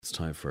It's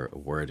time for a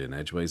word in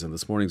Edgeways, and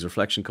this morning's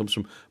reflection comes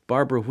from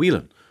Barbara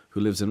Whelan, who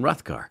lives in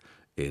Rathgar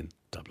in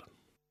Dublin.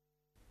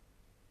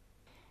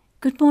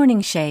 Good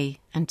morning, Shay,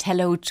 and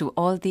hello to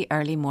all the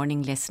early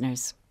morning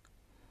listeners.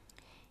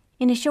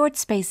 In a short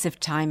space of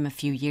time a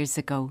few years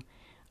ago,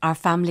 our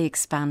family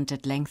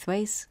expanded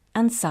lengthways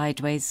and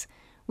sideways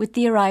with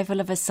the arrival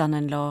of a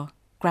son-in-law,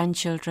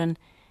 grandchildren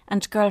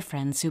and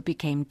girlfriends who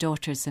became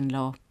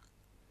daughters-in-law.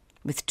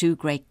 With 2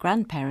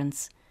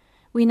 great-grandparents,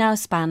 we now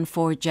span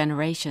 4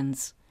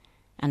 generations,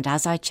 and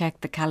as I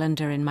check the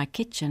calendar in my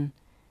kitchen,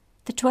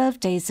 the 12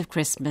 days of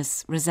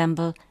Christmas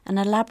resemble an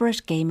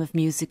elaborate game of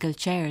musical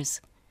chairs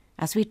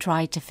as we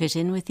try to fit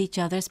in with each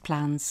other's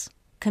plans,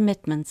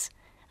 commitments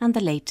and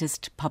the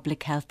latest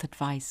public health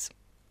advice.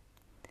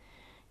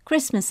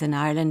 Christmas in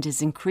Ireland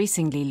is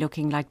increasingly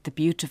looking like the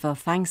beautiful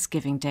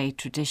Thanksgiving Day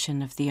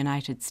tradition of the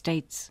United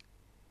States.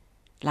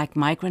 Like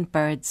migrant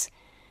birds,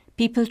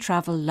 people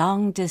travel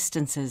long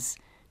distances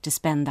to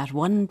spend that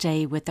one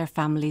day with their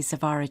families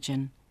of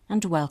origin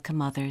and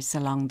welcome others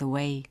along the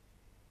way.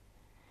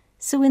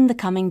 So in the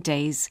coming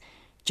days,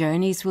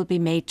 journeys will be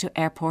made to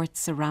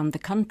airports around the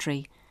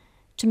country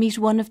to meet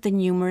one of the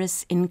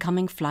numerous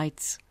incoming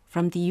flights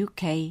from the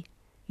UK,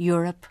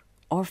 Europe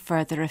or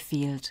further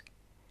afield,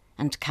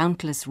 and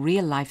countless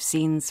real-life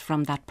scenes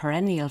from that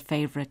perennial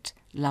favourite,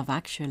 Love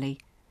Actually,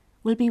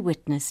 will be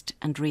witnessed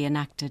and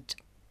reenacted.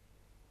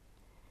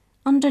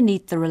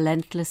 Underneath the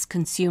relentless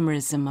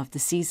consumerism of the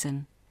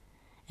season,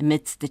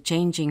 amidst the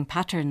changing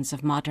patterns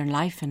of modern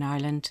life in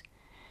Ireland,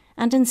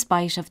 and in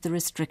spite of the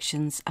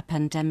restrictions a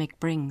pandemic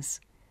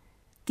brings,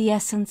 the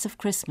essence of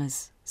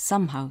Christmas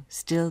somehow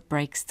still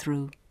breaks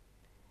through.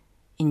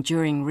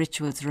 Enduring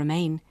rituals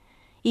remain,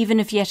 even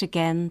if yet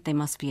again they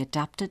must be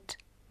adapted,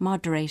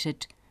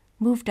 moderated,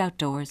 moved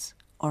outdoors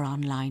or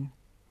online.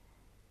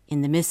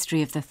 In the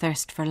mystery of the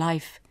thirst for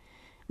life,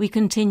 we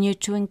continue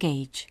to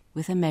engage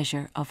with a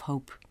measure of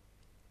hope.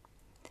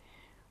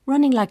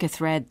 Running like a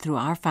thread through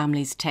our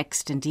family's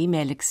text and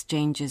email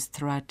exchanges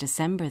throughout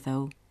December,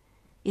 though,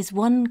 is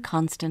one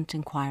constant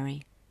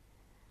inquiry.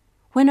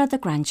 When are the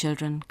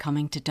grandchildren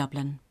coming to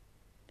Dublin?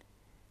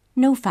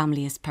 No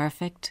family is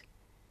perfect.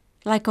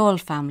 Like all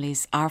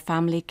families, our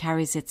family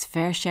carries its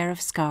fair share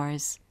of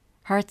scars,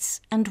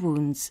 hurts and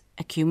wounds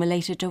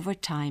accumulated over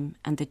time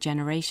and the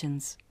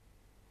generations.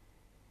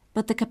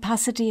 But the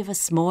capacity of a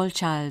small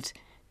child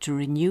to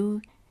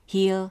renew,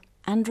 heal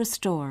and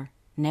restore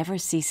never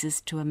ceases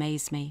to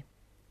amaze me.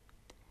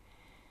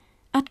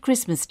 At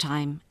Christmas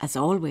time, as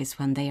always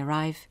when they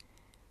arrive,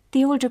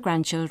 the older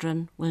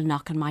grandchildren will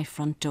knock on my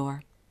front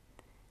door.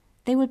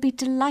 They will be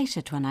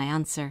delighted when I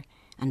answer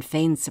and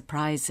feign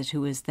surprise at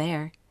who is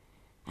there,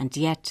 and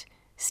yet,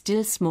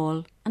 still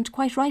small and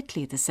quite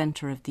rightly the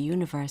centre of the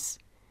universe,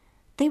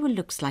 they will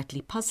look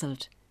slightly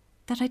puzzled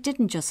that I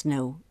didn't just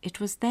know it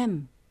was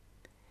them.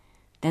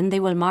 Then they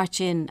will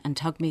march in and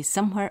hug me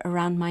somewhere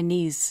around my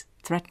knees,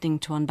 threatening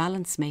to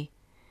unbalance me.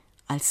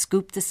 I'll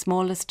scoop the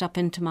smallest up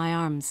into my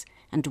arms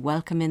and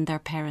welcome in their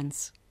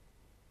parents.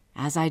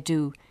 As I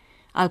do,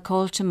 I'll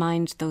call to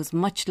mind those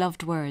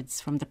much-loved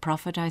words from the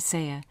prophet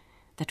Isaiah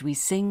that we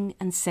sing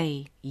and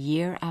say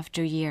year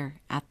after year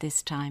at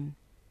this time.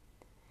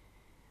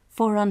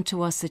 For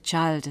unto us a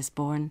child is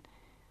born,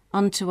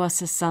 unto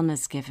us a son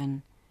is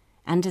given,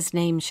 and his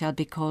name shall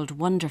be called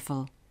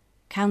Wonderful,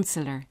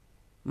 Counselor,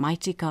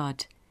 Mighty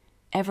God,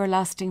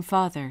 Everlasting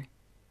Father,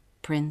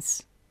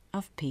 Prince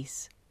of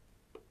Peace.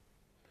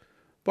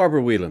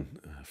 Barbara Whelan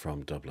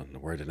from Dublin. A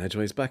word in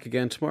Edgeways back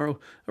again tomorrow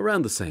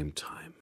around the same time.